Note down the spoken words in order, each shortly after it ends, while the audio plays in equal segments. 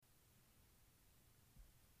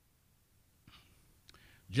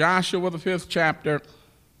Joshua, the 5th chapter.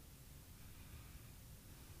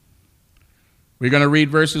 We're going to read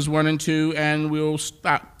verses 1 and 2, and we'll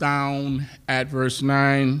stop down at verse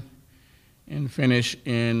 9 and finish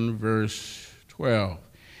in verse 12.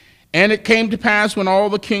 And it came to pass when all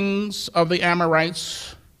the kings of the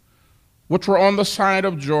Amorites, which were on the side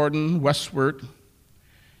of Jordan westward,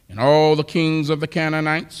 and all the kings of the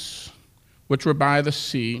Canaanites, which were by the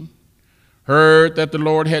sea, heard that the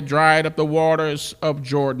Lord had dried up the waters of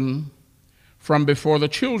Jordan from before the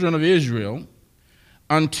children of Israel,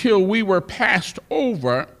 until we were passed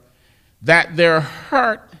over, that their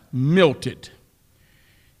heart melted.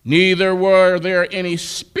 Neither were there any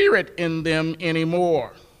spirit in them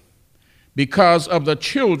anymore, because of the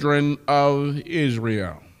children of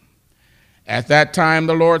Israel. At that time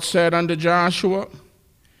the Lord said unto Joshua,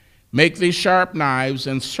 Make thee sharp knives,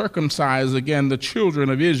 and circumcise again the children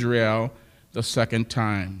of Israel the second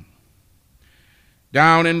time.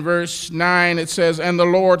 Down in verse 9 it says, And the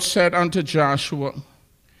Lord said unto Joshua,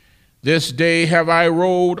 This day have I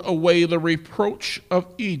rolled away the reproach of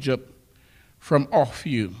Egypt from off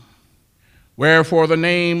you. Wherefore the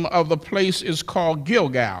name of the place is called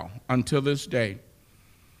Gilgal until this day.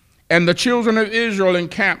 And the children of Israel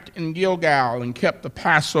encamped in Gilgal and kept the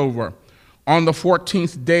Passover on the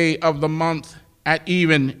 14th day of the month at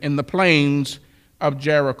even in the plains of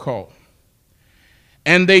Jericho.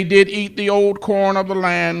 And they did eat the old corn of the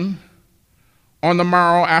land on the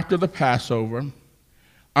morrow after the Passover,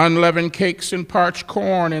 unleavened cakes and parched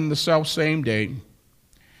corn in the selfsame day.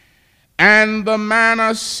 And the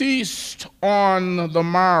manna ceased on the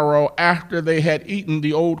morrow after they had eaten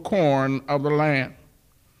the old corn of the land.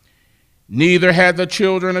 Neither had the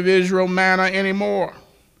children of Israel manna any more,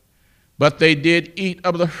 but they did eat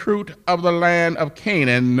of the fruit of the land of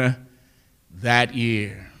Canaan that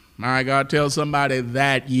year. My God, tell somebody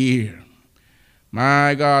that year.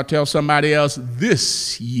 My God, tell somebody else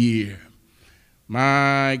this year.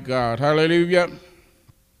 My God, hallelujah.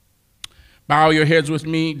 Bow your heads with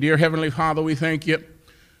me. Dear Heavenly Father, we thank you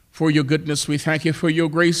for your goodness. We thank you for your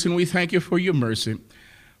grace, and we thank you for your mercy.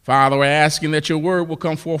 Father, we're asking that your word will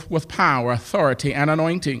come forth with power, authority, and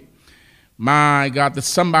anointing. My God, that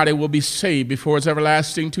somebody will be saved before it's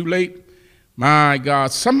everlasting too late. My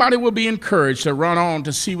God, somebody will be encouraged to run on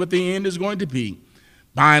to see what the end is going to be.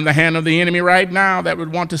 Bind the hand of the enemy right now that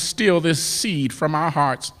would want to steal this seed from our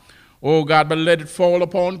hearts. Oh God, but let it fall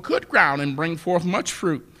upon good ground and bring forth much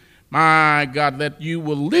fruit. My God, that you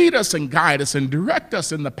will lead us and guide us and direct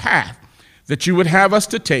us in the path that you would have us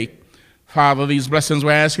to take. Father, these blessings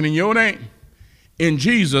we're asking in your name. In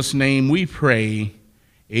Jesus' name we pray.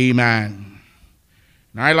 Amen.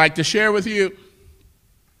 And I'd like to share with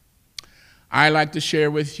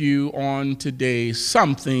you on today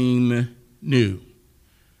something new.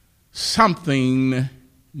 Something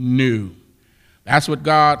new. That's what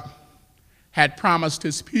God had promised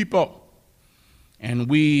his people. And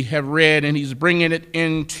we have read, and he's bringing it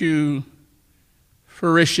into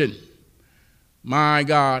fruition. My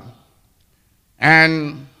God.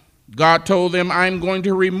 And God told them, I'm going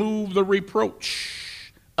to remove the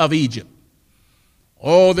reproach of Egypt.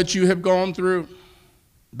 All that you have gone through,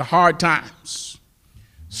 the hard times,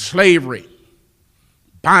 slavery,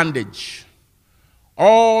 bondage,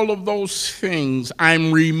 all of those things,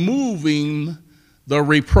 I'm removing the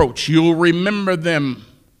reproach. You'll remember them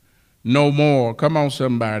no more. Come on,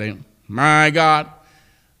 somebody. My God,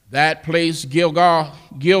 that place, Gilgal,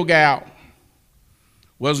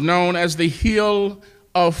 was known as the Hill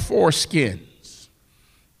of Foreskins.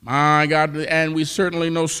 My God, and we certainly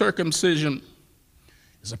know circumcision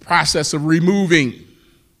is a process of removing.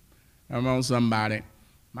 Come on, somebody.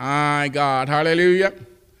 My God, hallelujah.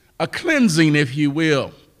 A cleansing, if you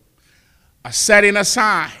will. A setting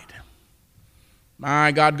aside.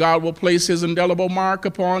 My God, God will place his indelible mark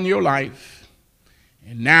upon your life.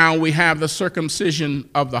 And now we have the circumcision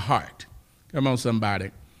of the heart. Come on,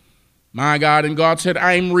 somebody. My God, and God said,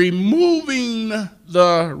 I'm removing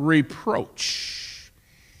the reproach.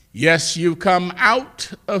 Yes, you've come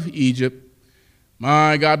out of Egypt.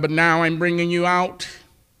 My God, but now I'm bringing you out,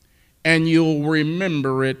 and you'll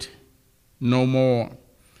remember it no more.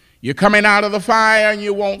 You're coming out of the fire, and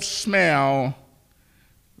you won't smell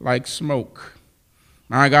like smoke.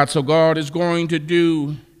 My God, so God is going to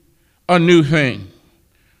do a new thing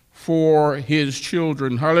for his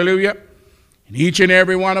children. Hallelujah. And each and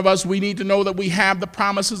every one of us, we need to know that we have the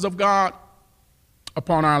promises of God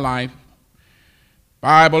upon our life.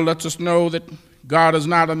 Bible lets us know that God is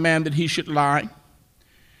not a man that he should lie,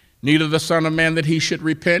 neither the Son of Man that he should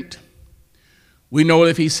repent. We know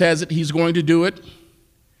if he says it, he's going to do it.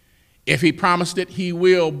 If he promised it, he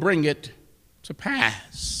will bring it to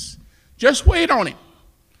pass. Just wait on him.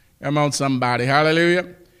 Come on, somebody.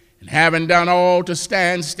 Hallelujah. And having done all to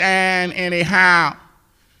stand, stand anyhow,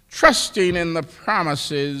 trusting in the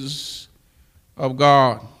promises of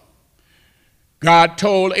God. God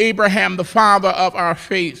told Abraham, the father of our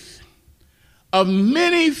faith, of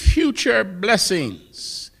many future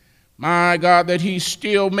blessings, my God, that he's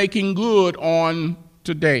still making good on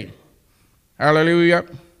today. Hallelujah.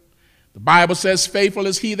 The Bible says, faithful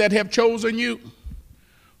is he that have chosen you,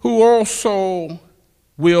 who also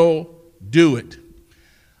will do it.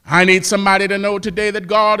 I need somebody to know today that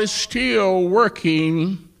God is still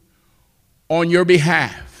working on your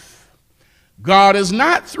behalf. God is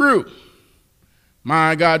not through.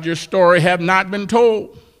 My God, your story have not been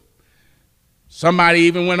told. Somebody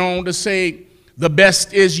even went on to say, the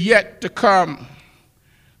best is yet to come.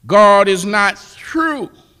 God is not through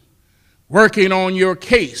working on your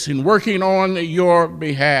case and working on your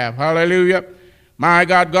behalf. Hallelujah. My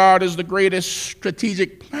God, God is the greatest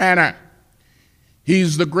strategic planner.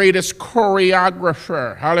 He's the greatest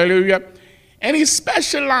choreographer. Hallelujah. And he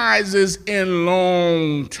specializes in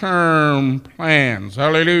long-term plans.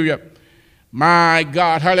 Hallelujah. My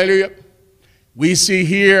God, hallelujah. We see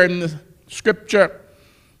here in the scripture,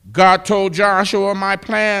 God told Joshua, my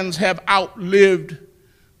plans have outlived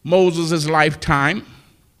Moses' lifetime.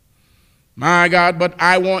 My God, but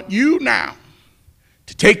I want you now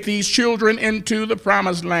to take these children into the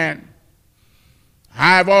promised land.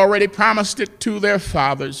 I've already promised it to their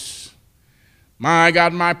fathers. My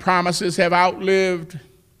God, my promises have outlived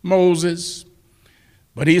Moses.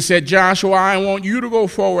 But he said, Joshua, I want you to go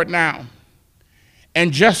forward now.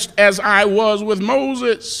 And just as I was with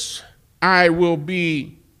Moses, I will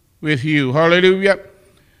be with you. Hallelujah.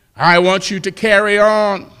 I want you to carry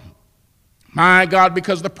on. My God,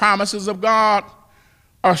 because the promises of God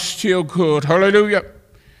are still good. Hallelujah.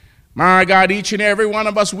 My God, each and every one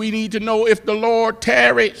of us, we need to know if the Lord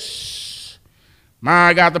tarries.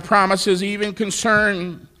 My God, the promises even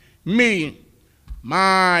concern me.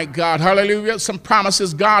 My God, hallelujah. Some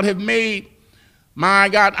promises God have made. My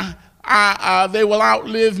God, they will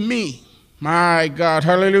outlive me. My God,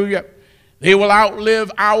 hallelujah. They will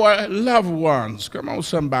outlive our loved ones. Come on,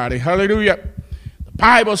 somebody. Hallelujah. The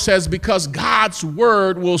Bible says because God's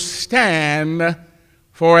word will stand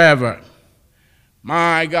forever.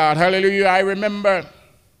 My God, hallelujah. I remember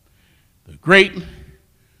the great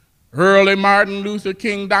early Martin Luther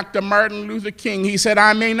King, Dr. Martin Luther King. He said,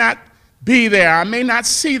 I may not be there. I may not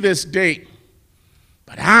see this date,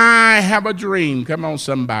 but I have a dream. Come on,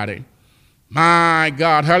 somebody. My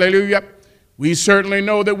God, hallelujah. We certainly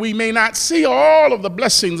know that we may not see all of the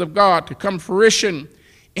blessings of God to come fruition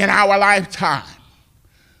in our lifetime.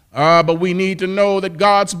 But we need to know that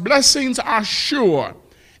God's blessings are sure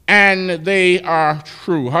and they are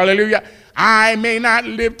true. Hallelujah. I may not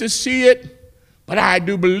live to see it, but I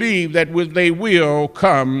do believe that they will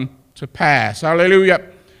come to pass.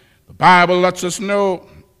 Hallelujah. The Bible lets us know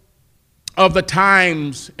of the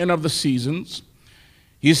times and of the seasons.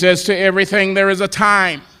 He says to everything there is a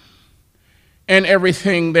time, and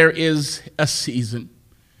everything there is a season.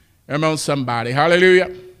 Come on, somebody.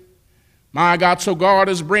 Hallelujah. My God, so God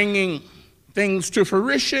is bringing things to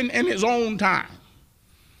fruition in his own time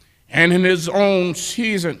and in his own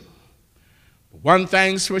season. But one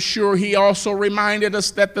thing's for sure, he also reminded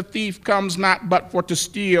us that the thief comes not but for to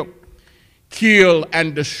steal, kill,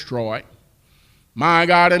 and destroy. My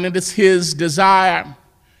God, and it is his desire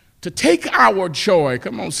to take our joy,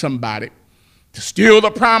 come on, somebody, to steal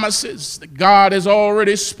the promises that God has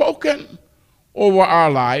already spoken over our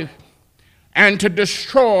life and to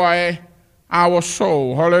destroy our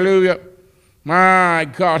soul. Hallelujah. My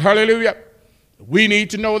God, hallelujah. We need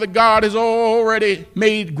to know that God has already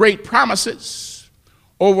made great promises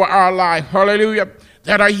over our life, hallelujah,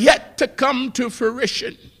 that are yet to come to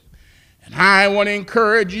fruition. And I want to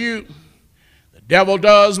encourage you, the devil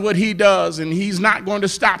does what he does, and he's not going to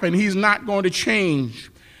stop, and he's not going to change.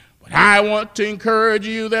 But I want to encourage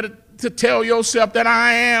you to tell yourself that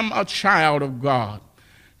I am a child of God.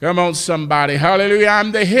 Come on, somebody. Hallelujah.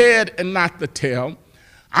 I'm the head and not the tail.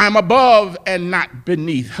 I'm above and not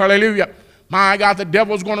beneath. Hallelujah. My God, the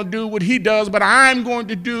devil's going to do what he does, but I'm going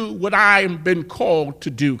to do what I've been called to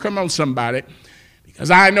do. Come on, somebody.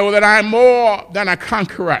 Because I know that I'm more than a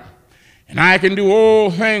conqueror. And I can do all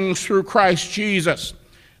things through Christ Jesus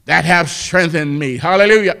that have strengthened me.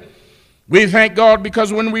 Hallelujah. We thank God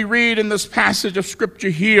because when we read in this passage of Scripture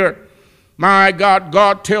here, my God,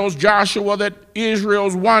 God tells Joshua that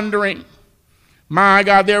Israel's wandering. My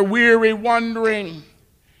God, they're weary wandering.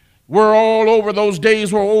 We're all over. Those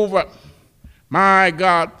days were over. My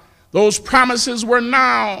God, those promises were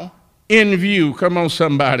now in view. Come on,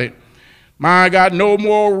 somebody. My God, no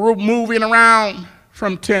more moving around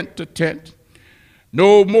from tent to tent.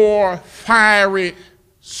 No more fiery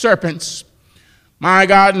serpents. My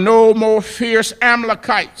God, no more fierce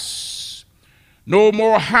Amalekites. No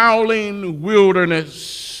more howling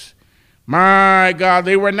wilderness. My God,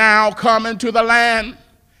 they were now coming to the land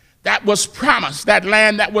that was promised, that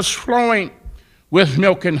land that was flowing with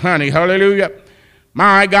milk and honey. Hallelujah.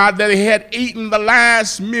 My God, that they had eaten the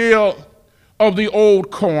last meal of the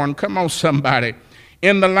old corn. Come on, somebody,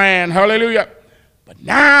 in the land. Hallelujah. But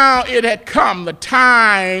now it had come, the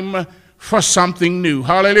time for something new.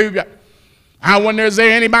 Hallelujah. I wonder, is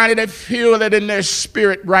there anybody that feel that in their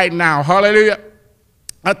spirit right now? Hallelujah.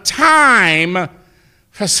 A time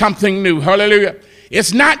for something new. Hallelujah.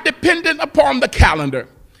 It's not dependent upon the calendar.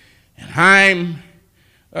 And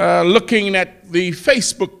I'm looking at the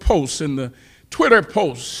Facebook posts and the Twitter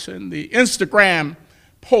posts and the Instagram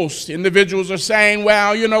posts. Individuals are saying,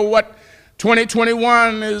 well, you know what?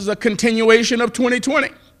 2021 is a continuation of 2020.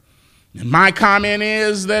 And my comment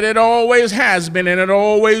is that it always has been and it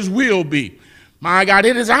always will be. My God,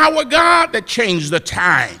 it is our God that changed the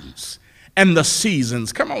times and the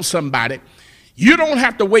seasons. Come on, somebody. You don't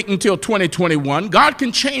have to wait until 2021. God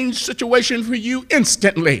can change the situation for you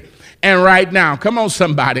instantly and right now. Come on,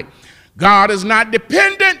 somebody. God is not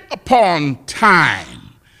dependent upon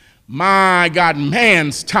time. My God,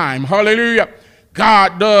 man's time. Hallelujah.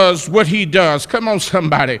 God does what he does. Come on,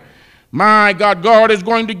 somebody. My God, God is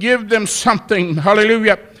going to give them something,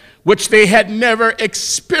 hallelujah, which they had never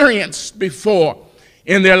experienced before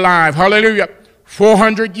in their life. Hallelujah.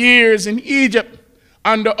 400 years in Egypt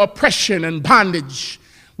under oppression and bondage.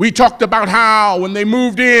 We talked about how when they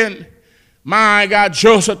moved in, my God,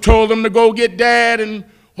 Joseph told them to go get dad and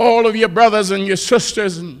all of your brothers and your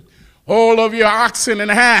sisters and all of your oxen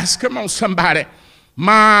and ass. Come on, somebody.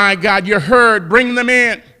 My God, your herd, bring them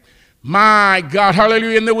in. My God,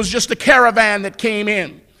 hallelujah. And there was just a caravan that came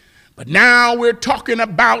in. But now we're talking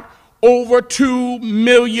about over 2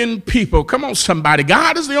 million people. Come on, somebody.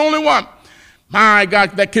 God is the only one, my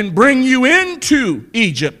God, that can bring you into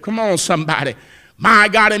Egypt. Come on, somebody. My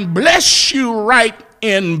God, and bless you right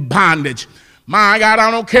in bondage. My God, I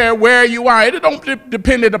don't care where you are. It don't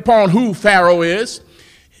depend upon who Pharaoh is.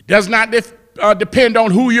 It does not depend on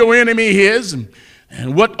who your enemy is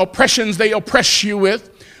and what oppressions they oppress you with.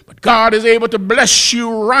 But God is able to bless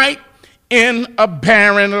you right in a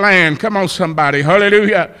barren land. Come on, somebody.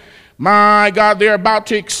 Hallelujah. My God, they're about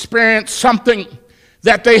to experience something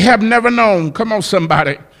that they have never known. Come on,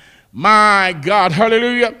 somebody. My God,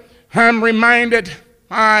 hallelujah. I'm reminded,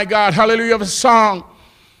 my God, hallelujah, of a song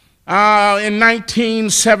in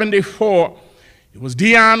 1974. It was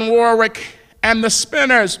Dionne Warwick and the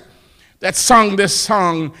Spinners that sung this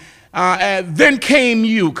song. Then Came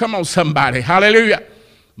You. Come on, somebody. Hallelujah.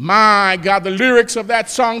 My God, the lyrics of that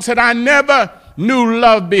song said, I never knew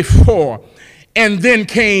love before, and then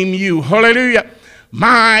came you. Hallelujah.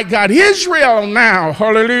 My God, Israel now,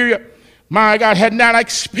 hallelujah, my God, had not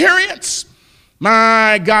experienced,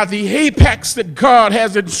 my God, the apex that God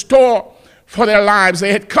has in store for their lives.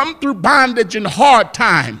 They had come through bondage and hard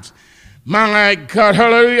times. My God,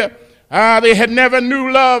 hallelujah. They had never knew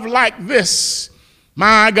love like this.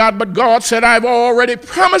 My God, but God said, I've already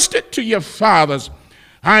promised it to your fathers.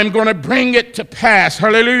 I'm going to bring it to pass.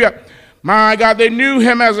 Hallelujah. My God, they knew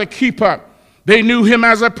him as a keeper. They knew him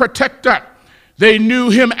as a protector. They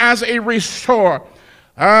knew him as a restorer.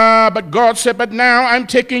 But God said, but now I'm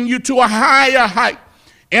taking you to a higher height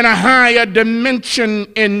and a higher dimension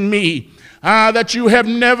in me that you have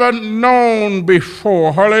never known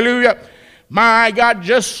before. Hallelujah. My God,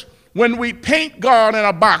 just when we paint God in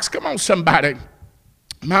a box, come on, somebody.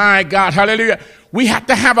 My God, hallelujah. We have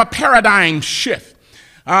to have a paradigm shift.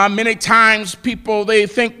 Many times people, they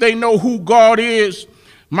think they know who God is.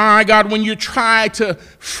 My God, when you try to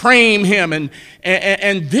frame him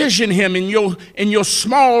and vision him in your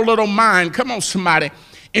small little mind, come on, somebody,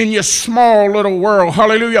 in your small little world,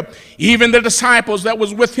 hallelujah. Even the disciples that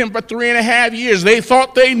was with him for 3.5 years, they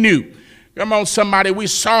thought they knew. Come on, somebody, we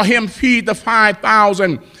saw him feed the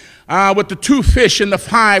 5,000 with the 2 fish and the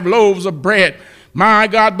 5 loaves of bread. My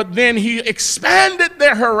God, but then he expanded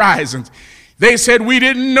their horizons. They said, we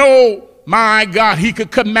didn't know, my God, he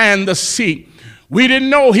could command the sea. We didn't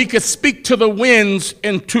know he could speak to the winds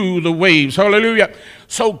and to the waves. Hallelujah.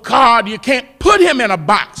 So God, you can't put him in a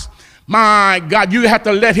box. My God, you have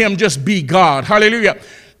to let him just be God. Hallelujah.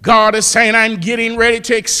 God is saying, I'm getting ready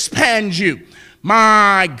to expand you.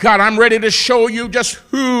 My God, I'm ready to show you just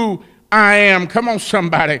who I am. Come on,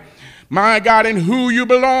 somebody. My God, and who you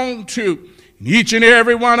belong to. Each and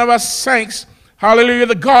every one of us saints, hallelujah,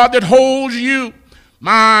 the God that holds you,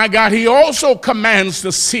 my God, he also commands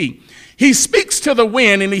the sea. He speaks to the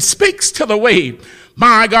wind and he speaks to the wave,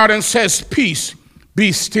 my God, and says, peace,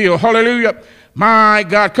 be still. Hallelujah. My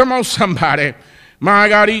God, come on, somebody. My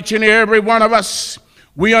God, each and every one of us,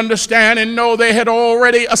 we understand and know they had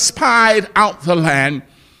already espied out the land,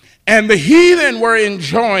 and the heathen were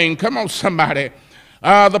enjoying, come on, somebody,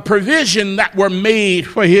 the provision that were made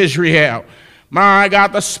for Israel. My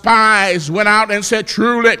God, the spies went out and said,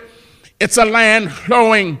 truly, it's a land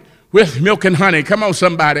flowing with milk and honey. Come on,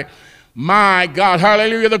 somebody. My God,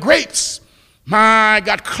 hallelujah, the grapes. My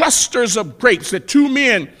God, clusters of grapes that two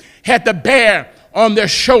men had to bear on their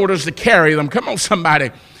shoulders to carry them. Come on,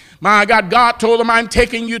 somebody. My God, God told them, I'm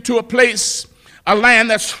taking you to a place, a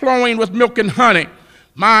land that's flowing with milk and honey.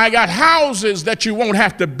 My God, houses that you won't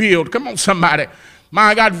have to build. Come on, somebody.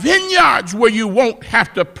 My God, vineyards where you won't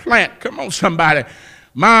have to plant. Come on, somebody.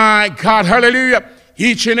 My God, hallelujah.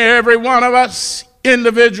 Each and every one of us,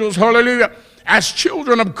 individuals, hallelujah, as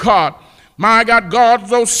children of God, my God,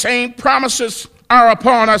 those same promises are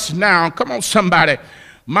upon us now. Come on, somebody.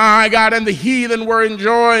 My God, and the heathen were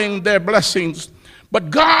enjoying their blessings, but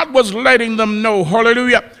God was letting them know,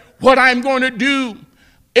 hallelujah, what I'm going to do.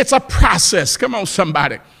 It's a process. Come on,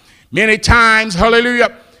 somebody. Many times,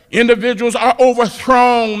 hallelujah, individuals are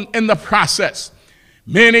overthrown in the process.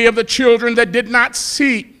 Many of the children that did not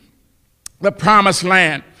see the promised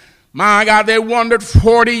land, my God, they wandered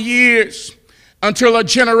 40 years until a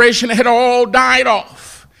generation had all died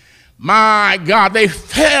off. My God, they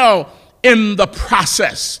fell in the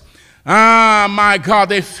process. My God,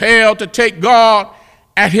 they failed to take God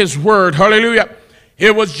at his word. Hallelujah.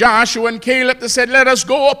 It was Joshua and Caleb that said, let us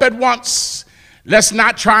go up at once. Let's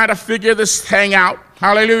not try to figure this thing out.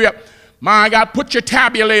 Hallelujah. My God, put your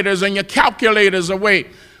tabulators and your calculators away.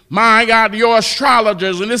 My God, your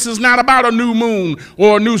astrologers, and this is not about a new moon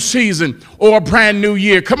or a new season or a brand new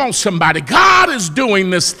year. Come on, somebody. God is doing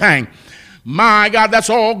this thing. My God, that's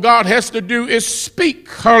all God has to do is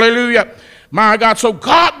speak. Hallelujah. My God, so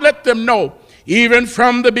God let them know, even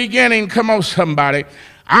from the beginning, come on, somebody,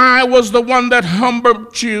 I was the one that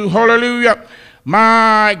humbled you. Hallelujah.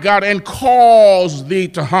 My God, and caused thee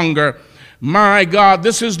to hunger. My God,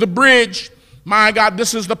 this is the bridge. My God,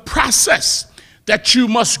 this is the process that you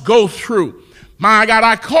must go through. My God,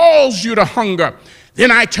 I caused you to hunger. Then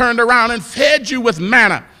I turned around and fed you with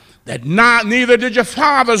manna that neither did your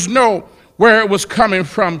fathers know where it was coming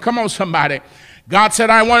from. Come on, somebody. God said,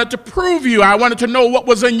 I wanted to prove you. I wanted to know what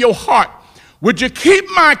was in your heart. Would you keep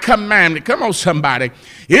my commandment? Come on, somebody.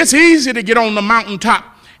 It's easy to get on the mountaintop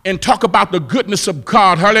and talk about the goodness of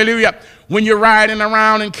God. Hallelujah. When you're riding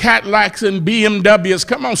around in Cadillacs and BMWs.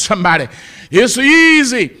 Come on, somebody. It's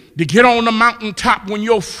easy to get on the mountaintop when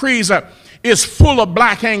your freezer is full of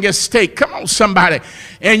Black Angus steak. Come on, somebody.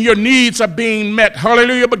 And your needs are being met.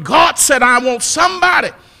 Hallelujah. But God said, I want somebody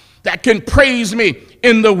that can praise me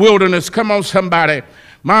in the wilderness. Come on, somebody.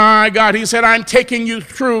 My God, he said, I'm taking you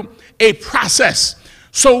through a process.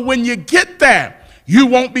 So when you get there, you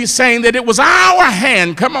won't be saying that it was our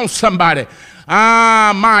hand. Come on, somebody.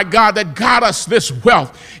 My God, that got us this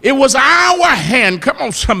wealth. It was our hand. Come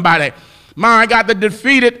on, somebody. My God, that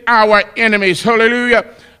defeated our enemies.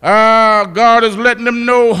 Hallelujah. God is letting them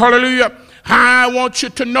know, hallelujah, I want you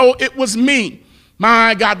to know it was me,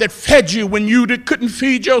 my God, that fed you when you couldn't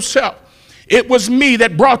feed yourself. It was me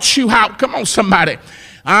that brought you out. Come on, somebody.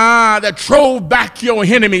 That drove back your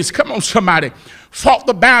enemies. Come on, somebody. Fought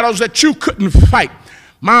the battles that you couldn't fight.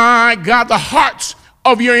 My God, the hearts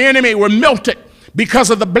of your enemy were melted because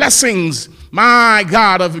of the blessings, my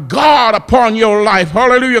God, of God upon your life.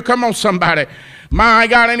 Hallelujah. Come on, somebody. My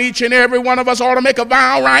God, and each and every one of us ought to make a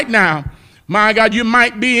vow right now. My God, you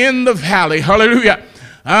might be in the valley. Hallelujah.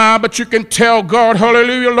 But you can tell God,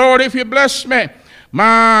 hallelujah, Lord, if you bless me,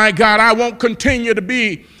 my God, I won't continue to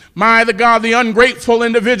be, the ungrateful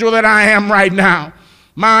individual that I am right now.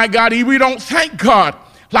 My God, we don't thank God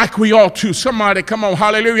like we ought to. Somebody, come on,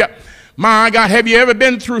 hallelujah. My God, have you ever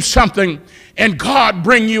been through something and God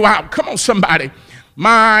bring you out? Come on, somebody.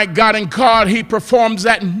 My God, and God, he performs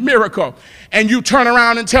that miracle. And you turn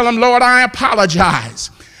around and tell him, Lord, I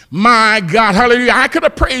apologize. My God, hallelujah. I could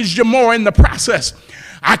have praised you more in the process.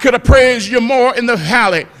 I could have praised you more in the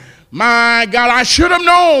valley. My God, I should have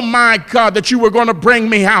known, my God, that you were going to bring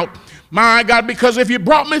me out. My God, because if you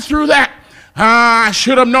brought me through that, I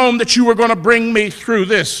should have known that you were going to bring me through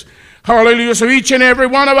this. Hallelujah. So each and every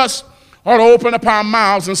one of us ought to open up our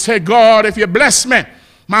mouths and say, God, if you bless me,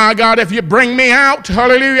 my God, if you bring me out,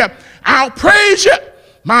 hallelujah, I'll praise you.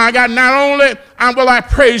 My God, not only will I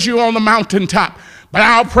praise you on the mountaintop, but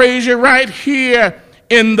I'll praise you right here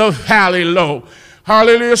in the valley low.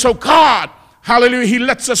 Hallelujah. So God, hallelujah, he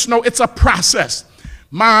lets us know it's a process.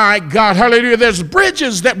 My God, hallelujah, there's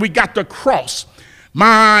bridges that we got to cross.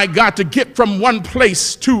 My God, to get from one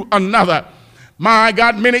place to another. My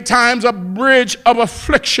God, many times a bridge of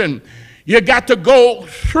affliction. You got to go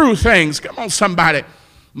through things. Come on, somebody.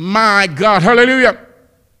 My God, hallelujah.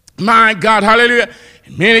 My God, hallelujah.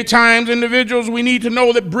 Many times, individuals, we need to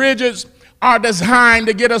know that bridges are designed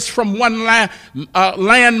to get us from one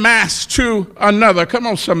landmass to another. Come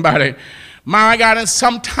on, somebody. My God, and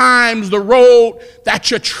sometimes the road that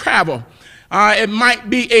you travel, it might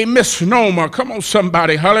be a misnomer. Come on,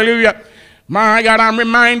 somebody. Hallelujah. My God, I'm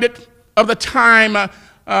reminded of the time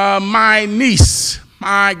my niece,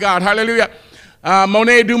 my God, hallelujah,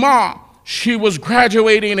 Monet Dumas, she was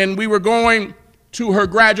graduating and we were going to her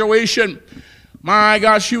graduation. My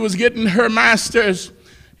God, she was getting her master's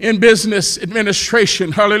in business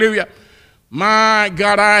administration. Hallelujah. My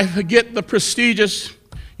God, I forget the prestigious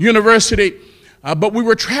university, but we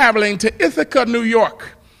were traveling to Ithaca, New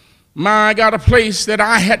York. My God, a place that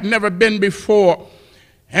I had never been before.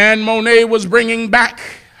 And Monet was bringing back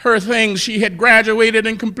her things. She had graduated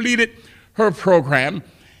and completed her program.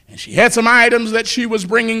 And she had some items that she was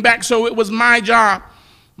bringing back, so it was my job,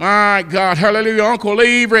 my God, hallelujah, Uncle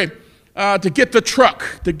Avery, to get the truck,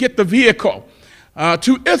 to get the vehicle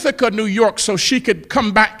to Ithaca, New York, so she could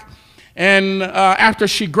come back. And after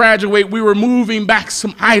she graduated, we were moving back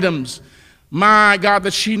some items, my God,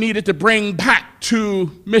 that she needed to bring back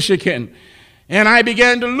to Michigan. And I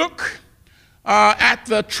began to look at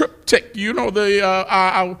the triptych, you know,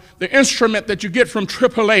 the instrument that you get from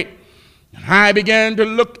AAA. And I began to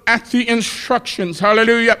look at the instructions,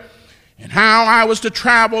 hallelujah, and how I was to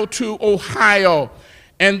travel to Ohio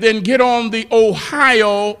and then get on the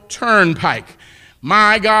Ohio Turnpike.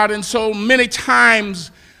 My God, and so many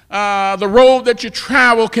times the road that you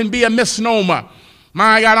travel can be a misnomer.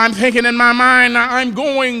 My God, I'm thinking in my mind, I'm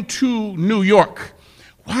going to New York.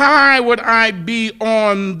 Why would I be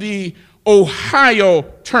on the Ohio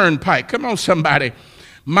Turnpike? Come on, somebody.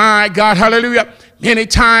 My God, hallelujah. Many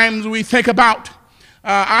times we think about,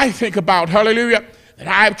 I think about, hallelujah, that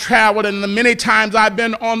I've traveled and the many times I've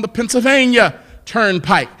been on the Pennsylvania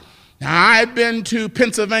Turnpike. Now, I've been to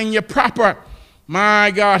Pennsylvania proper,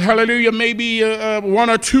 my God, hallelujah, maybe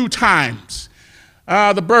one or two times.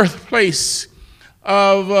 The birthplace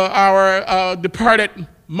of our departed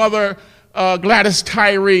mother, Gladys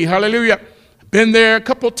Tyree, hallelujah. Been there a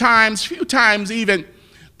couple times, few times even,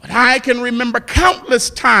 but I can remember countless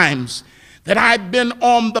times that I've been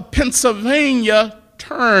on the Pennsylvania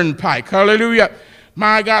Turnpike, hallelujah.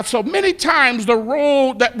 My God, so many times the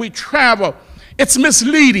road that we travel, it's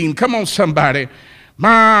misleading. Come on, somebody.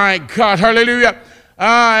 My God, hallelujah.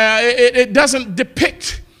 It doesn't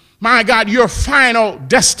depict, my God, your final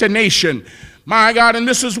destination. My God, and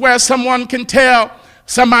this is where someone can tell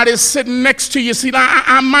somebody's sitting next to you. See,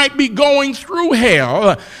 I might be going through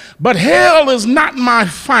hell, but hell is not my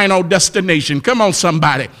final destination. Come on,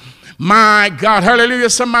 somebody. My God, hallelujah.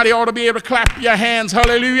 Somebody ought to be able to clap your hands,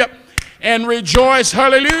 hallelujah, and rejoice,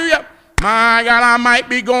 hallelujah. My God, I might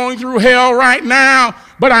be going through hell right now,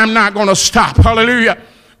 but I'm not going to stop, hallelujah.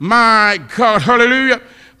 My God, hallelujah.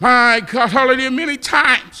 My God, hallelujah. Many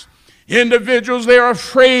times, individuals, they're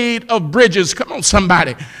afraid of bridges. Come on,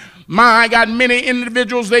 somebody. My God, many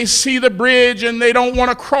individuals, they see the bridge and they don't want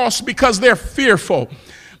to cross because they're fearful.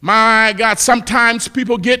 My God, sometimes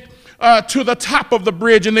people get to the top of the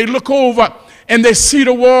bridge and they look over and they see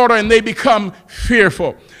the water and they become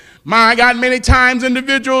fearful. My God, many times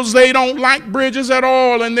individuals, they don't like bridges at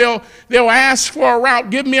all, and they'll ask for a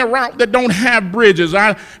route. Give me a route that don't have bridges.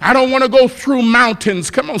 I don't want to go through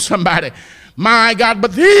mountains. Come on, somebody. My God,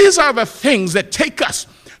 but these are the things that take us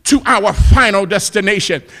to our final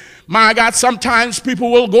destination. My God, sometimes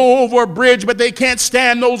people will go over a bridge, but they can't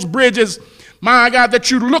stand those bridges, my God,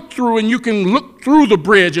 that you look through and you can look through the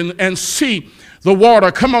bridge and see the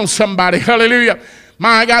water. Come on, somebody. Hallelujah.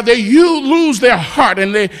 My God, you lose their heart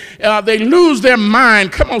and they lose their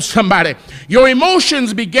mind. Come on, somebody. Your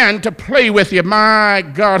emotions begin to play with you. My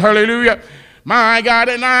God, hallelujah. My God,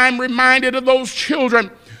 and I'm reminded of those children.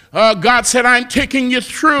 God said, I'm taking you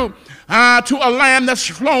through to a land that's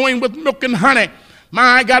flowing with milk and honey.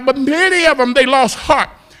 My God, but many of them, they lost heart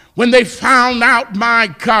when they found out, my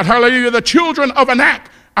God, hallelujah, the children of Anak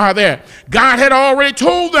are there. God had already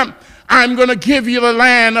told them, I'm going to give you the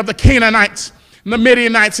land of the Canaanites, and the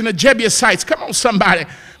Midianites, and the Jebusites. Come on, somebody.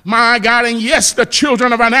 My God, and yes, the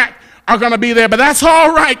children of Anak are going to be there, but that's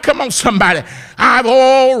all right. Come on, somebody. I've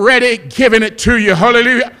already given it to you.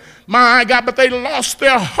 Hallelujah. My God, but they lost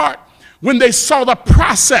their heart when they saw the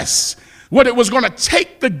process what it was going to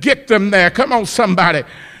take to get them there. Come on, somebody.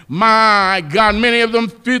 My God, many of them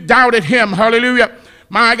doubted him. Hallelujah.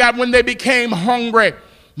 My God, when they became hungry,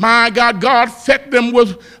 my God, God fed them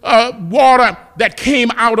with water that came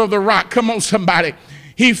out of the rock. Come on, somebody.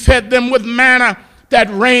 He fed them with manna that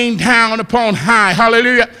rained down upon high.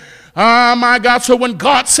 Hallelujah. My God, so when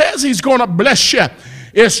God says he's going to bless you,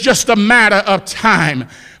 it's just a matter of time.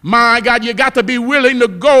 My God, you got to be willing to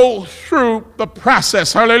go through the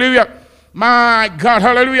process. Hallelujah. My God,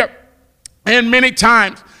 hallelujah. And many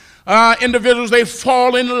times, individuals, they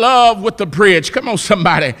fall in love with the bridge. Come on,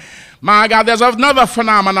 somebody. My God, there's another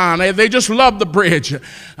phenomenon. They just love the bridge.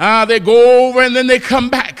 They go over and then they come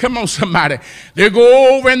back. Come on, somebody. They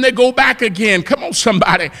go over and they go back again. Come on,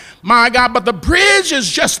 somebody. My God, but the bridge is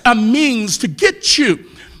just a means to get you,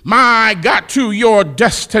 my God, to your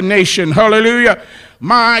destination. Hallelujah.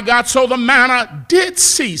 My God, so the manna did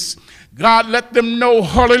cease. God let them know,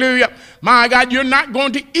 hallelujah, my God, you're not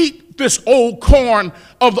going to eat this old corn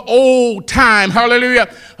of the old time,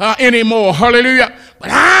 hallelujah, anymore, hallelujah. But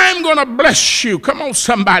I'm going to bless you. Come on,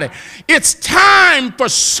 somebody. It's time for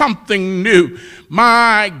something new.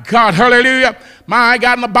 My God, hallelujah. My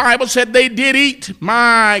God, and the Bible said they did eat,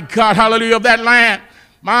 my God, hallelujah, of that land.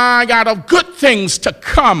 My God, of good things to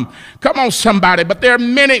come. Come on, somebody. But there are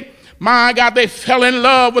many, my God, they fell in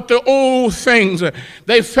love with the old things.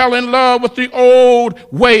 They fell in love with the old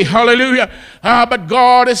way. Hallelujah. But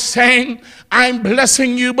God is saying, I'm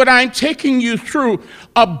blessing you, but I'm taking you through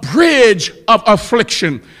a bridge of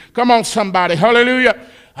affliction. Come on, somebody. Hallelujah.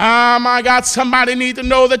 My God, somebody needs to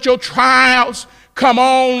know that your trials come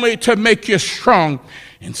only to make you strong.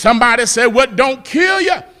 And somebody said, what don't kill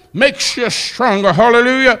you makes you stronger.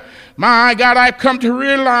 Hallelujah. My God, I've come to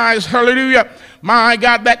realize, hallelujah, my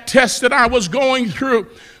God, that test that I was going through,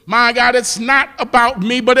 my God, it's not about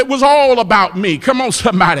me, but it was all about me. Come on,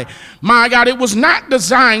 somebody. My God, it was not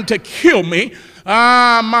designed to kill me,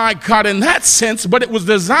 my God, in that sense, but it was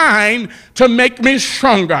designed to make me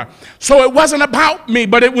stronger. So it wasn't about me,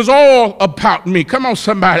 but it was all about me. Come on,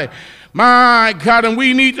 somebody. My God, and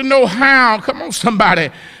we need to know how. Come on, somebody.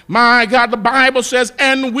 My God, the Bible says,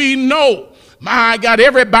 and we know. My God,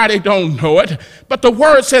 everybody don't know it, but the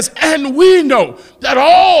word says, and we know that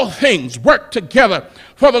all things work together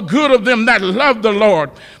for the good of them that love the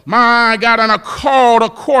Lord, my God, and are called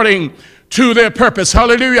according to their purpose.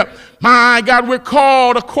 Hallelujah. My God, we're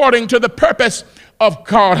called according to the purpose of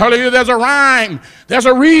God. Hallelujah. There's a rhyme. There's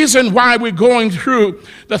a reason why we're going through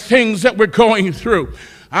the things that we're going through.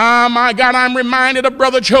 My God, I'm reminded of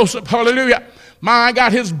Brother Joseph. Hallelujah. My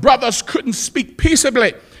God, his brothers couldn't speak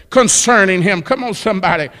peaceably concerning him. Come on,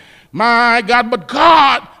 somebody. My God, but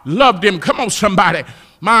God loved him. Come on, somebody.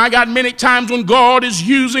 My God, many times when God is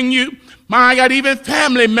using you, my God, even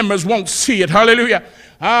family members won't see it. Hallelujah.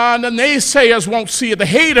 The naysayers won't see it. The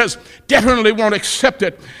haters definitely won't accept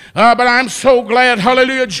it. But I'm so glad,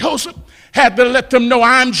 hallelujah, Joseph had to let them know,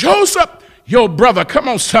 I'm Joseph, your brother. Come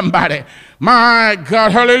on, somebody. My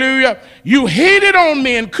God, hallelujah. You hated on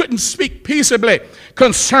me and couldn't speak peaceably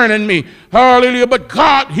concerning me. Hallelujah. But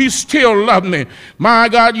God, he still loved me. My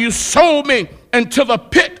God, you sold me into the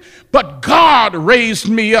pit, but God raised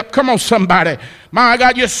me up. Come on, somebody. My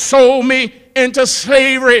God, you sold me into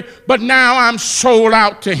slavery, but now I'm sold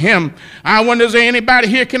out to him. I wonder if anybody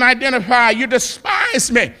here can identify, you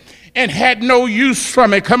despised me and had no use for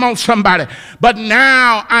me. Come on, somebody. But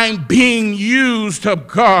now I'm being used of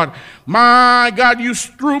God. My God, you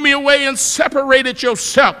threw me away and separated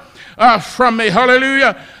yourself from me.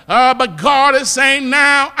 Hallelujah. But God is saying,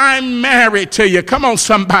 now I'm married to you. Come on,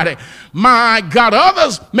 somebody. My God,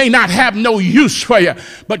 others may not have no use for you,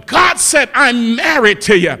 but God said, I'm married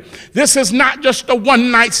to you. This is not just a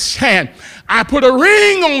one-night stand. I put a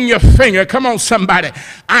ring on your finger. Come on, somebody.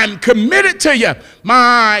 I'm committed to you.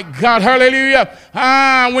 My God, hallelujah.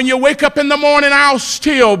 When you wake up in the morning, I'll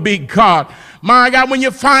still be God. My God, when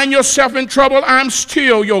you find yourself in trouble, I'm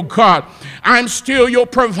still your God. I'm still your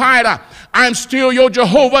provider. I'm still your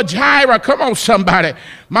Jehovah Jireh. Come on, somebody.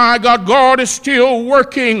 My God, God is still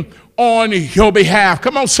working on your behalf.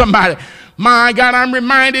 Come on, somebody. My God, I'm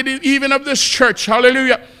reminded even of this church.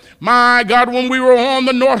 Hallelujah. My God, when we were on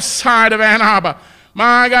the north side of Ann Arbor,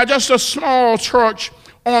 my God, just a small church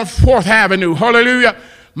on 4th Avenue. Hallelujah.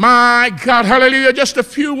 My God, hallelujah, just a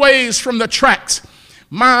few ways from the tracks.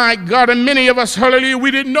 My God, and many of us, hallelujah,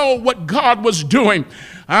 we didn't know what God was doing.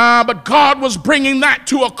 But God was bringing that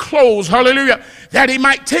to a close, hallelujah, that he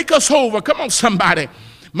might take us over. Come on, somebody.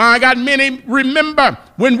 My God, many remember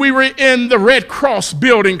when we were in the Red Cross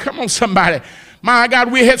building. Come on, somebody. My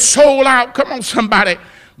God, we had sold out. Come on, somebody.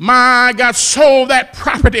 My God, sold that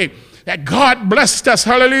property that God blessed us.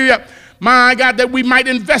 Hallelujah. my God, that we might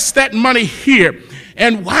invest that money here.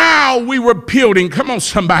 And while we were building, come on,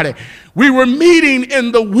 somebody, we were meeting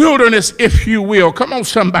in the wilderness, if you will. Come on,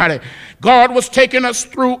 somebody. God was taking us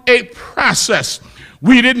through a process.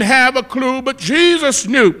 We didn't have a clue, but Jesus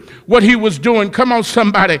knew what he was doing. Come on,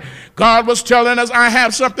 somebody. God was telling us, I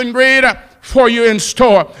have something greater for you in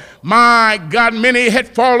store. My God, many had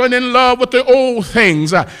fallen in love with the old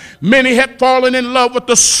things. Many had fallen in love with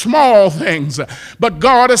the small things. But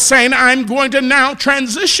God is saying, I'm going to now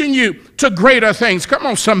transition you to greater things. Come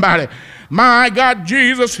on, somebody. My God,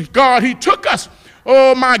 Jesus, God, he took us,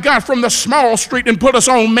 oh my God, from the small street and put us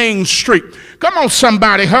on Main Street. Come on,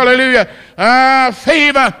 somebody. Hallelujah.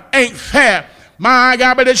 Favor ain't fair. My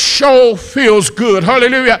God, but it sure feels good.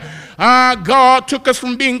 Hallelujah. God took us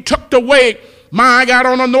from being tucked away, my God,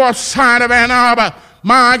 on the north side of Ann Arbor,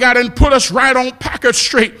 my God, and put us right on Packard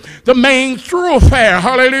Street, the main thoroughfare,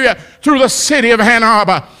 hallelujah, through the city of Ann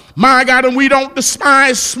Arbor. My God, and we don't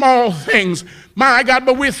despise small things, my God,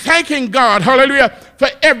 but we're thanking God, hallelujah, for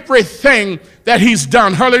everything that he's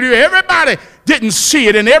done, hallelujah. Everybody didn't see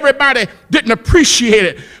it and everybody didn't appreciate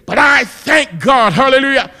it, but I thank God,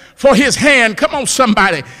 hallelujah, for his hand. Come on,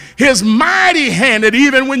 somebody. His mighty hand, that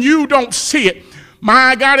even when you don't see it,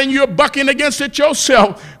 my God, and you're bucking against it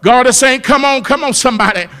yourself, God is saying, come on,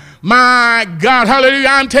 somebody. My God, hallelujah,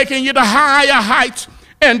 I'm taking you to higher heights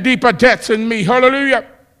and deeper depths in me, hallelujah.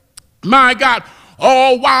 My God,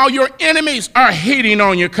 all while your enemies are hating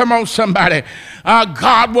on you. Come on, somebody.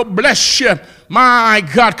 God will bless you. My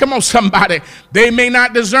God, come on, somebody. They may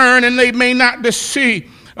not discern and they may not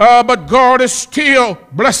deceive, but God is still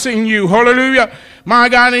blessing you, hallelujah. My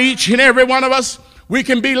God, each and every one of us, we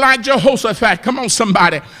can be like Jehoshaphat. Come on,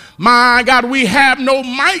 somebody. My God, we have no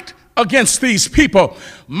might against these people.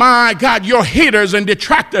 My God, your haters and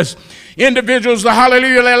detractors, individuals,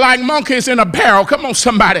 hallelujah, they're like monkeys in a barrel. Come on,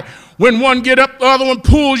 somebody. When one get up, the other one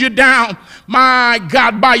pulls you down, my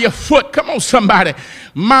God, by your foot. Come on, somebody.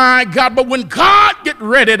 My God, but when God get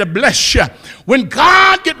ready to bless you, when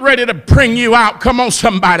God get ready to bring you out, come on,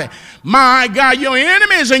 somebody. My God, your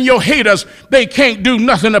enemies and your haters, they can't do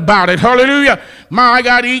nothing about it. Hallelujah. My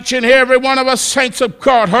God, each and every one of us saints of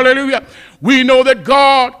God, hallelujah, we know that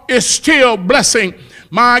God is still blessing.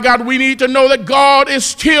 My God, we need to know that God is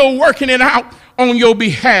still working it out on your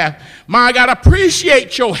behalf. My God,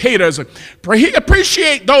 appreciate your haters.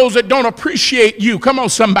 Appreciate those that don't appreciate you. Come on,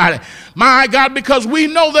 somebody. My God, because we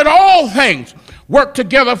know that all things work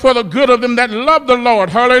together for the good of them that love the Lord.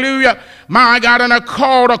 Hallelujah. My God, and are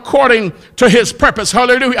called according to his purpose.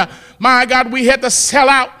 Hallelujah. My God, we had to sell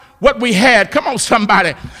out what we had. Come on,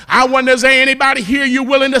 somebody. I wonder, is there anybody here you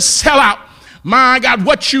willing to sell out, my God,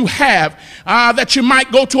 what you have, that you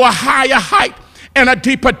might go to a higher height and a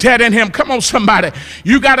deeper debt in him? Come on, somebody.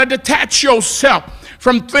 You got to detach yourself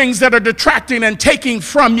from things that are detracting and taking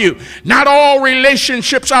from you. Not all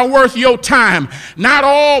relationships are worth your time. Not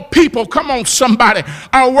all people, come on, somebody,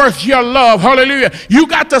 are worth your love. Hallelujah. You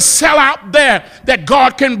got to sell out there that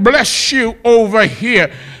God can bless you over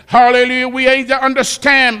here. Hallelujah. We need to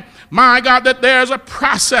understand, my God, that there's a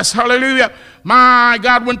process. Hallelujah. My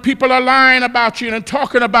God, when people are lying about you and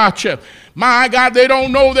talking about you, my God, they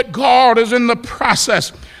don't know that God is in the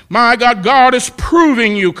process. My God, God is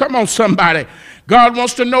proving you. Come on, somebody. God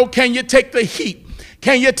wants to know, can you take the heat?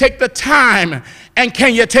 Can you take the time? And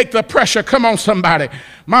can you take the pressure? Come on, somebody.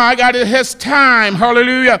 My God, it has time.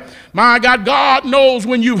 Hallelujah. My God, God knows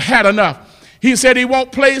when you've had enough. He said he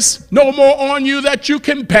won't place no more on you that you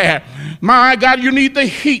can bear. My God, you need the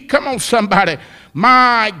heat. Come on, somebody.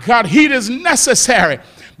 My God, heat is necessary.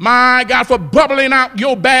 My God, for bubbling out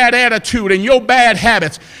your bad attitude and your bad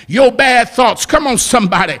habits, your bad thoughts. Come on,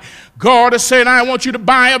 somebody. God is saying, I want you to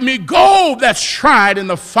buy of me gold that's tried in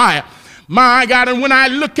the fire. My God, and when I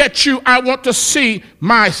look at you, I want to see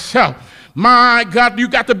myself. My God, you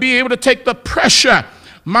got to be able to take the pressure.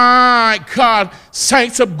 My God,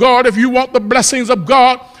 saints of God, if you want the blessings of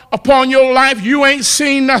God upon your life, you ain't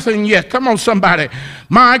seen nothing yet. Come on, somebody.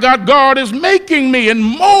 My God, God is making me and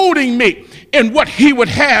molding me in what he would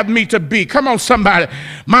have me to be. Come on, somebody.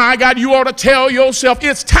 My God, you ought to tell yourself,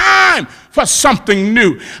 it's time for something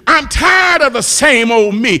new. I'm tired of the same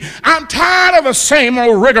old me. I'm tired of the same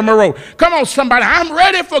old rigmarole. Come on, somebody. I'm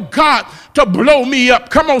ready for God to blow me up.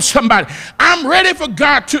 Come on, somebody. I'm ready for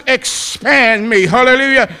God to expand me.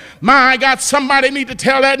 Hallelujah. My God, somebody need to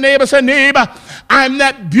tell that neighbor, say, neighbor, I'm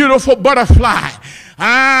that beautiful butterfly.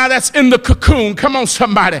 That's in the cocoon. Come on,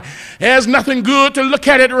 somebody. There's nothing good to look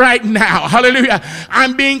at it right now. Hallelujah.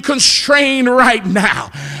 I'm being constrained right now.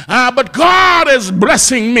 But God is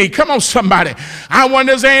blessing me. Come on, somebody. I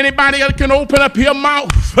wonder, is there anybody that can open up your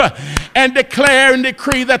mouth and declare and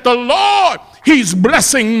decree that the Lord, He's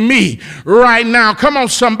blessing me right now. Come on,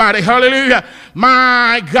 somebody. Hallelujah.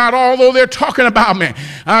 My God, although they're talking about me,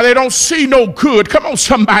 they don't see no good. Come on,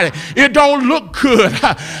 somebody. It don't look good.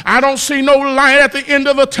 I don't see no light at the end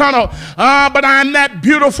of the tunnel. But I'm that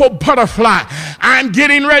beautiful butterfly. I'm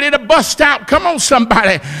getting ready to bust out. Come on,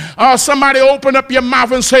 somebody. Somebody open up your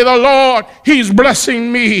mouth and say, the Lord, He's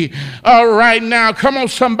blessing me right now. Come on,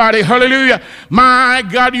 somebody. Hallelujah. My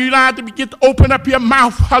God, you don't have to get to open up your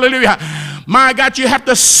mouth. Hallelujah. My God, you have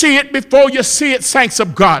to see it before you see it, saints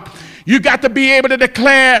of God. You got to be able to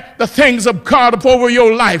declare the things of God over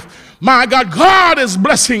your life. My God, God is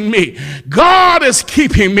blessing me. God is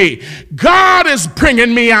keeping me. God is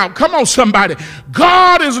bringing me out. Come on, somebody.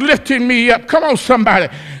 God is lifting me up. Come on,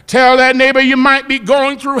 somebody. Tell that neighbor, you might be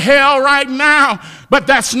going through hell right now, but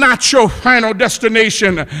that's not your final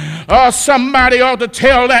destination. Somebody ought to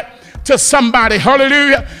tell that to somebody.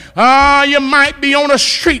 Hallelujah. You might be on a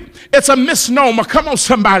street. It's a misnomer. Come on,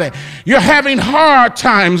 somebody. You're having hard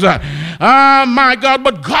times. My God,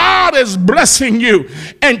 but God is blessing you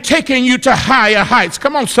and taking you to higher heights.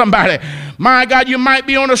 Come on, somebody. My God, you might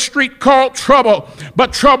be on a street called trouble,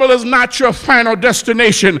 but trouble is not your final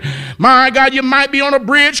destination. My God, you might be on a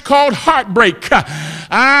bridge called heartbreak. But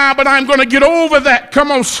I'm going to get over that.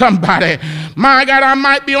 Come on, somebody. My God, I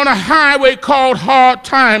might be on a highway called hard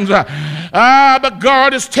times. But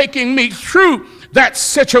God is taking me through that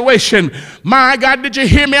situation. My God, did you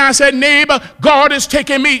hear me? I said, neighbor, God is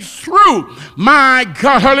taking me through. My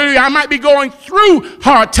God, hallelujah. I might be going through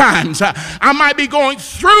hard times. I might be going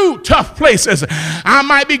through tough places. I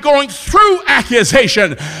might be going through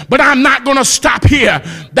accusation, but I'm not going to stop here.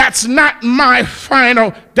 That's not my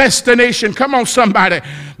final destination. Come on, somebody.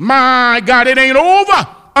 My God, it ain't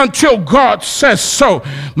over until God says so.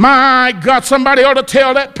 My God, somebody ought to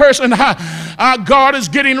tell that person, God is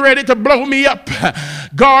getting ready to blow me up.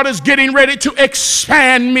 God is getting ready to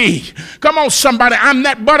expand me. Come on, somebody. I'm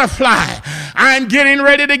that butterfly. I'm getting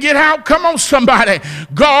ready to get out. Come on, somebody.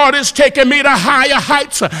 God is taking me to higher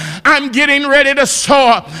heights. I'm getting ready to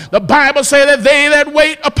soar. The Bible says that they that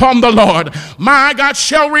wait upon the Lord, my God,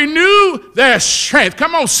 shall renew their strength.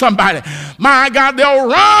 Come on, somebody. My God, they'll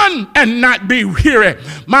run and not be weary.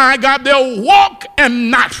 My God, they'll walk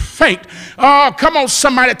and not faint. Oh, come on,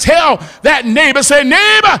 somebody. Tell that neighbor, say,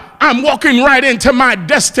 neighbor, I'm walking right into my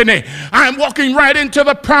destiny. I'm walking right into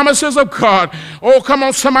the promises of God. Oh, come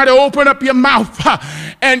on, somebody, open up your mouth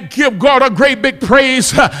and give God a great big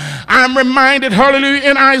praise. I'm reminded, hallelujah,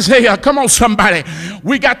 in Isaiah. Come on, somebody.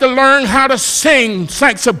 We got to learn how to sing,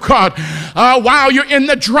 saints of God, while you're in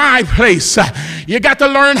the dry place. You got to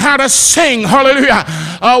learn how to sing, hallelujah,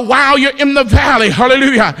 while you're in the valley,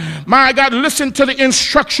 hallelujah. My God, listen to the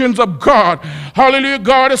instructions of God. Hallelujah.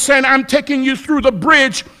 God is saying, I'm taking you through the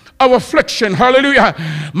bridge of affliction. Hallelujah.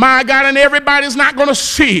 My God, and everybody's not going to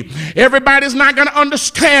see. Everybody's not going to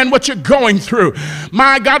understand what you're going through.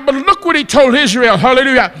 My God, but look what he told Israel.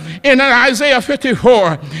 Hallelujah. In Isaiah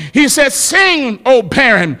 54, he said, sing, O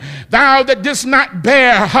barren, thou that didst not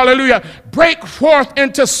bear. Hallelujah. Break forth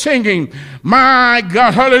into singing. My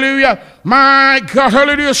God, hallelujah. My God,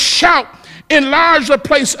 hallelujah. Shout, enlarge the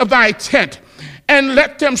place of thy tent, and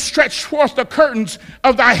let them stretch forth the curtains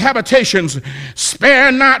of thy habitations.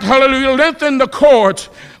 Spare not, hallelujah, lengthen the cords.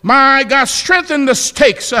 My God, strengthen the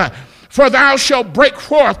stakes, for thou shalt break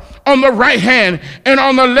forth on the right hand and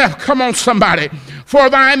on the left. Come on, somebody. For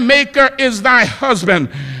thy maker is thy husband.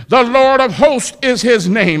 The Lord of hosts is his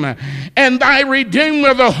name. And thy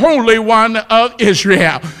Redeemer, the Holy One of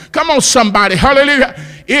Israel. Come on, somebody. Hallelujah.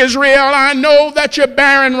 Israel, I know that you're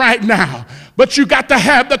barren right now, but you got to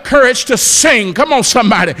have the courage to sing. Come on,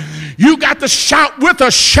 somebody. You got to shout with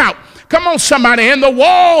a shout. Come on, somebody. And the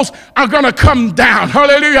walls are going to come down.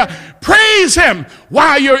 Hallelujah. Praise him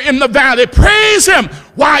while you're in the valley. Praise him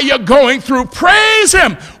while you're going through. Praise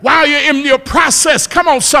him while you're in your process. Come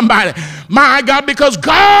on, somebody. My God, because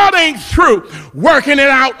God ain't through working it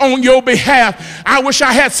out on your behalf. I wish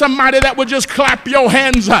I had somebody that would just clap your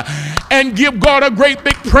hands and give God a great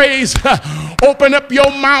big praise. Open up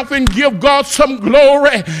your mouth and give God some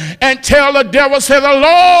glory and tell the devil, say, the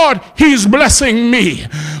Lord, he's blessing me.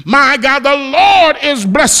 My God, the Lord is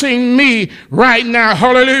blessing me right now.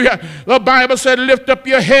 Hallelujah. The Bible said, lift up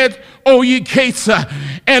your head, O ye gates,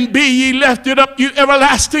 and be ye lifted up, you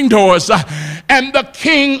everlasting doors. And the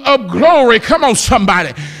King of glory, come on,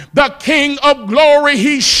 somebody. The King of glory,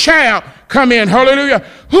 he shall come in. Hallelujah.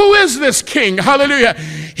 Who is this King? Hallelujah.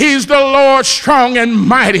 He's the Lord strong and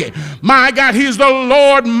mighty. My God, he's the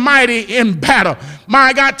Lord mighty in battle.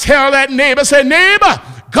 My God, tell that neighbor, say, neighbor,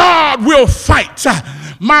 God will fight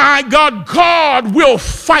My God, God will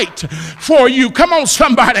fight for you. Come on,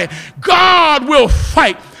 somebody. God will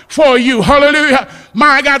fight for you. Hallelujah.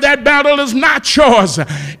 My God, that battle is not yours.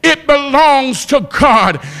 It belongs to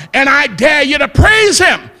God. And I dare you to praise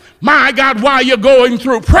him. My God, while you're going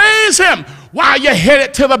through, praise him while you're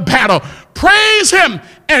headed to the battle. Praise him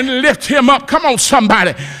and lift him up. Come on,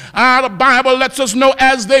 somebody. The Bible lets us know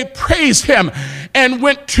as they praised him and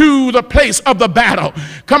went to the place of the battle.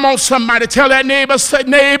 Come on, somebody. Tell that neighbor, say,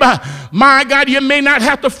 neighbor, my God, you may not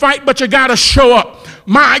have to fight, but you got to show up.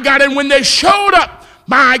 My God, and when they showed up,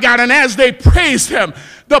 my God, and as they praised him,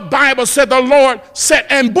 the Bible said the Lord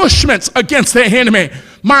set ambushments against their enemy.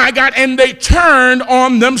 My God, and they turned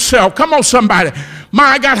on themselves. Come on, somebody.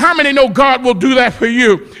 My God, how many know God will do that for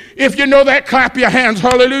you? If you know that, clap your hands.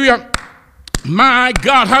 Hallelujah. My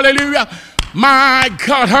God, hallelujah. My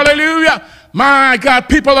God, hallelujah. My God,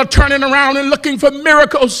 people are turning around and looking for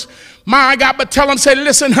miracles. My God, but tell them, say,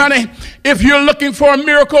 listen, honey, if you're looking for a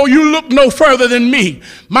miracle, you look no further than me.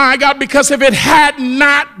 My God, because if it had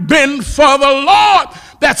not been for the Lord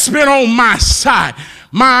that's been on my side,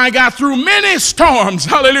 my God, through many storms,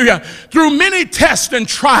 hallelujah, through many tests and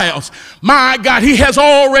trials, my God, he has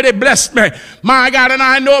already blessed me. My God, and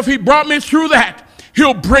I know if he brought me through that,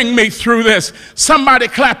 he'll bring me through this. Somebody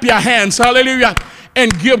clap your hands, hallelujah,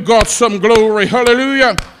 and give God some glory,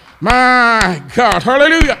 hallelujah. My God,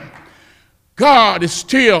 hallelujah. God is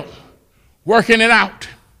still working it out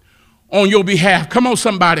on your behalf. Come on,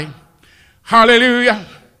 somebody. Hallelujah.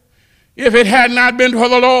 If it had not been for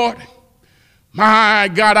the Lord, my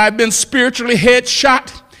God, I've been spiritually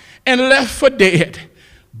headshot and left for dead.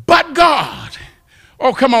 But God,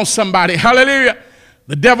 oh, come on, somebody. Hallelujah.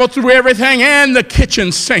 The devil threw everything in the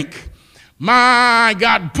kitchen sink. My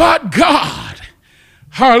God, but God,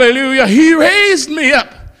 hallelujah, he raised me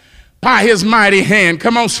up by his mighty hand.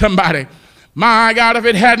 Come on, somebody. My God, if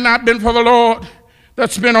it had not been for the Lord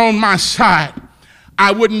that's been on my side,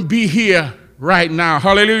 I wouldn't be here right now.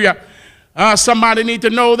 Hallelujah. Somebody need to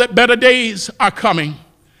know that better days are coming.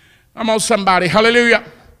 Come on, somebody. Hallelujah.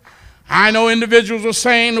 I know individuals are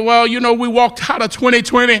saying, well, you know, we walked out of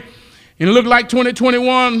 2020 and it looked like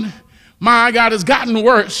 2021, my God, has gotten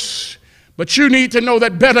worse. But you need to know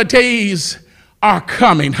that better days are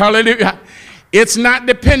coming. Hallelujah. It's not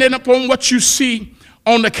dependent upon what you see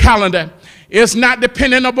on the calendar. It's not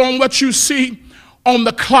dependent upon what you see on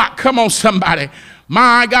the clock. Come on, somebody.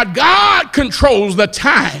 My God, God controls the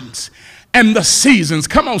times and the seasons.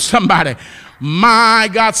 Come on, somebody. My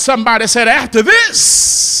God, somebody said, after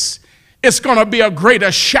this, it's going to be a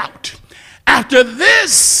greater shout. After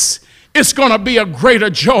this, it's going to be a greater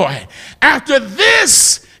joy. After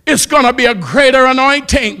this, it's going to be a greater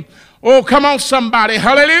anointing. Oh, come on, somebody.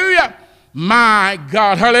 Hallelujah. My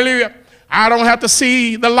God, hallelujah. I don't have to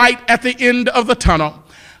see the light at the end of the tunnel.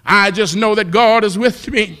 I just know that God is with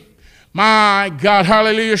me. My God,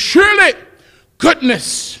 hallelujah. Surely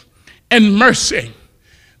goodness and mercy,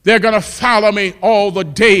 they're going to follow me all the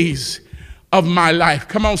days of my life.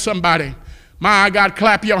 Come on, somebody. My God,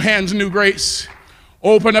 clap your hands, New Grace.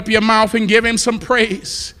 Open up your mouth and give him some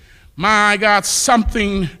praise. My God,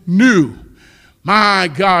 something new, my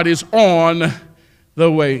God, is on the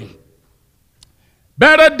way.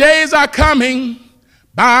 Better days are coming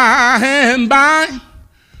by and by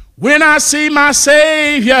when I see my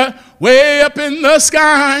Savior way up in the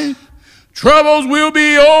sky. Troubles will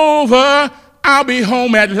be over. I'll be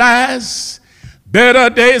home at last. Better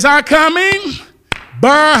days are coming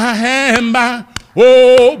by and by.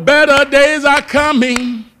 Oh, better days are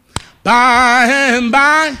coming by and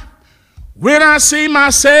by when I see my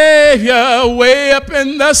Savior way up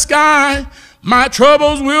in the sky. My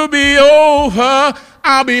troubles will be over.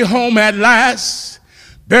 I'll be home at last.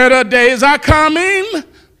 Better days are coming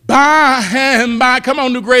by and by. Come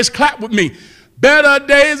on, New Grace, clap with me. Better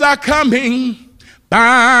days are coming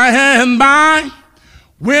by and by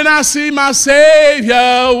when I see my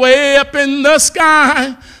Savior way up in the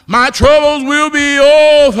sky. My troubles will be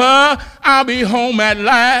over. I'll be home at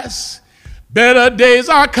last. Better days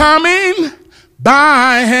are coming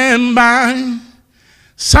by and by.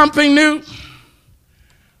 Something new.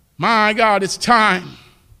 My God, it's time.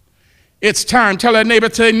 It's time. Tell that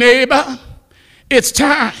neighbor, say, neighbor, it's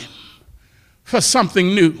time for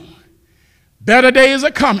something new. Better days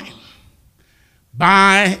are coming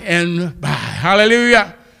by and by.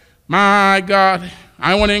 Hallelujah. My God,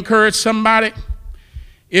 I want to encourage somebody.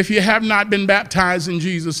 If you have not been baptized in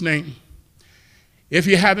Jesus' name, if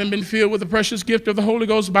you haven't been filled with the precious gift of the Holy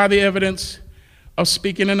Ghost by the evidence of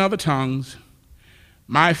speaking in other tongues,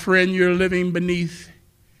 my friend, you're living beneath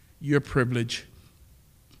your privilege.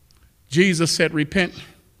 Jesus said, repent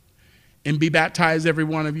and be baptized, every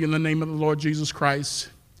one of you, in the name of the Lord Jesus Christ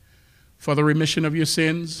for the remission of your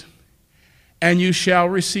sins, and you shall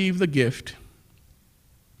receive the gift.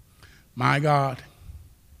 My God,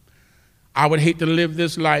 I would hate to live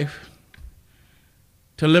this life,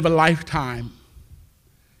 to live a lifetime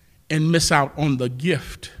and miss out on the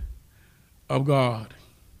gift of God.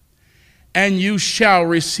 And you shall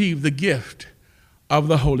receive the gift of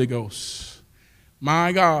the Holy Ghost.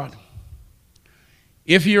 My God,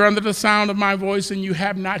 if you're under the sound of my voice and you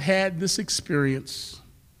have not had this experience,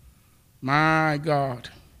 my God,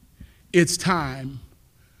 it's time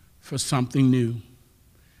for something new.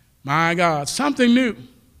 My God, something new.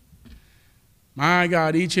 My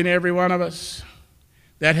God, each and every one of us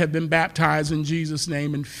that have been baptized in Jesus'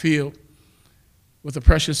 name and filled with the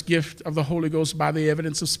precious gift of the Holy Ghost by the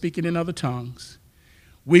evidence of speaking in other tongues,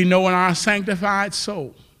 we know in our sanctified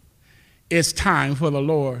soul it's time for the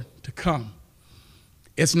Lord to come.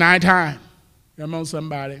 It's night time. Come on,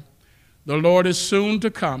 somebody. The Lord is soon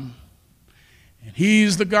to come. And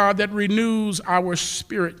he's the God that renews our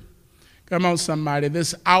spirit. Come on, somebody.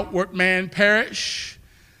 This outward man perish,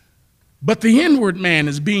 but the inward man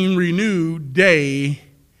is being renewed day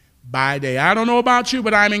by day. I don't know about you,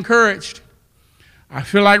 but I'm encouraged. I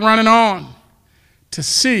feel like running on to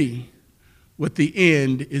see what the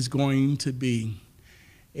end is going to be.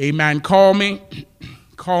 Amen. Call me.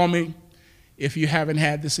 Call me if you haven't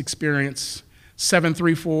had this experience.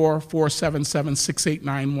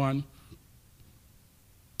 734-477-6891.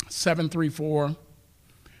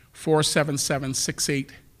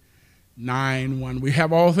 734-477-6891. We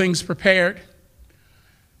have all things prepared.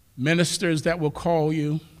 Ministers that will call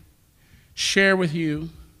you, share with you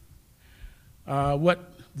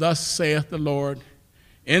what thus saith the Lord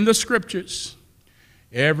in the scriptures.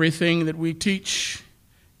 Everything that we teach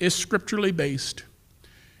is scripturally based.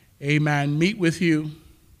 Amen. Meet with you,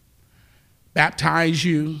 baptize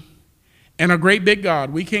you, and a great big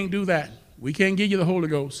God. We can't do that. We can't give you the Holy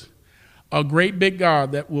Ghost. A great big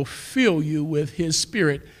God that will fill you with his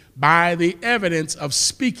spirit by the evidence of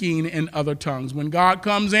speaking in other tongues. When God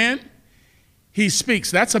comes in, he speaks.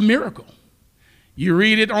 That's a miracle. You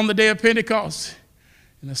read it on the day of Pentecost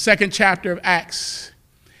in the 2nd chapter of Acts.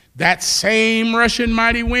 That same rushing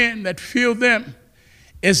mighty wind that filled them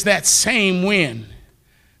is that same wind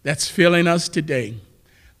that's filling us today.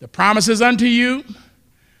 The promises unto you,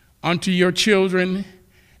 unto your children,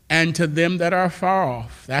 and to them that are far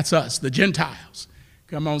off. That's us, the Gentiles.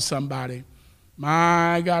 Come on, somebody.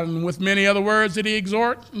 My God, and with many other words did he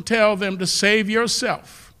exhort and tell them to save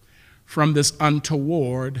yourself from this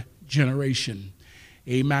untoward generation.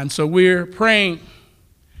 Amen. So we're praying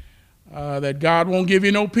that God won't give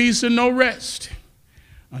you no peace and no rest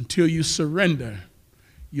until you surrender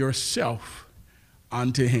yourself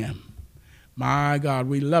unto him. My God,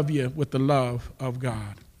 we love you with the love of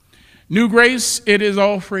God. New Grace, it is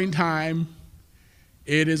offering time.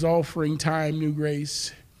 It is offering time, New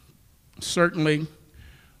Grace. Certainly,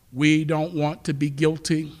 we don't want to be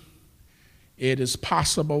guilty. It is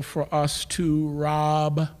possible for us to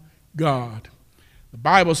rob God. The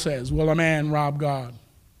Bible says, will a man rob God?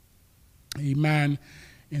 Amen.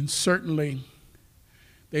 And certainly,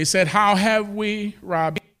 they said, how have we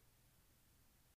robbed?